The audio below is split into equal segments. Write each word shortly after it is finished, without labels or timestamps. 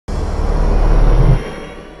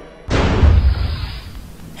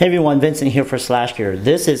Hey everyone, Vincent here for SlashGear.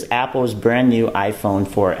 This is Apple's brand new iPhone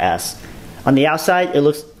 4S. On the outside, it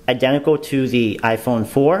looks identical to the iPhone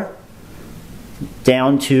 4,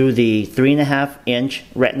 down to the 3.5-inch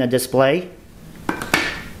Retina display,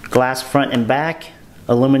 glass front and back,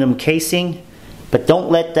 aluminum casing, but don't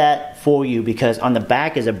let that fool you because on the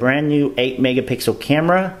back is a brand new 8-megapixel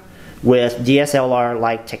camera with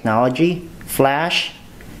DSLR-like technology, flash,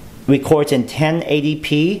 records in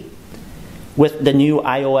 1080p. With the new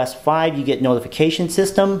iOS 5, you get notification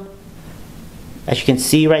system. As you can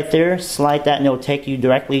see right there, slide that and it'll take you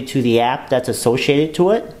directly to the app that's associated to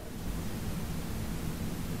it.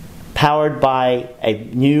 Powered by a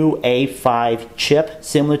new A5 chip,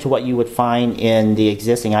 similar to what you would find in the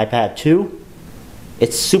existing iPad 2.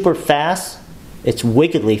 It's super fast. It's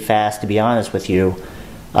wickedly fast, to be honest with you.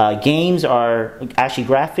 Games are, actually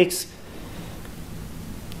graphics,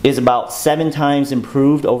 is about 7 times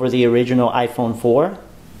improved over the original iPhone 4.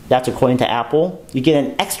 That's according to Apple. You get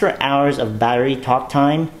an extra hours of battery talk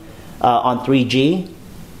time on 3G.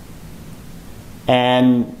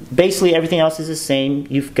 And basically everything else is the same.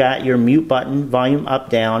 You've got your mute button, volume up,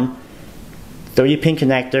 down, 30-pin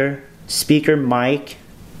connector, speaker, mic,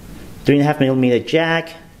 3.5mm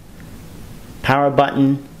jack, power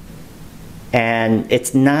button, and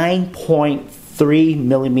it's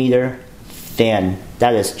 9.3mm thin.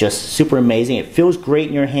 That is just super amazing. It feels great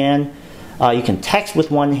in your hand. You can text with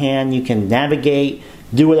one hand, you can navigate,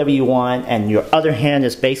 do whatever you want, and your other hand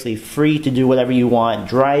is basically free to do whatever you want.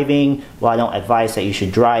 Driving, well, I don't advise that you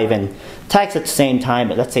should drive and text at the same time,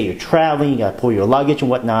 but let's say you're traveling, you gotta pull your luggage and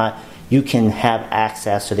whatnot, you can have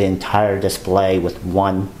access to the entire display with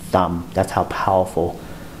one thumb. That's how powerful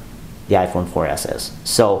the iPhone 4S is.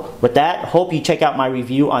 So with that, hope you check out my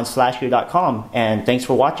review on slashgear.com, and thanks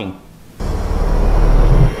for watching.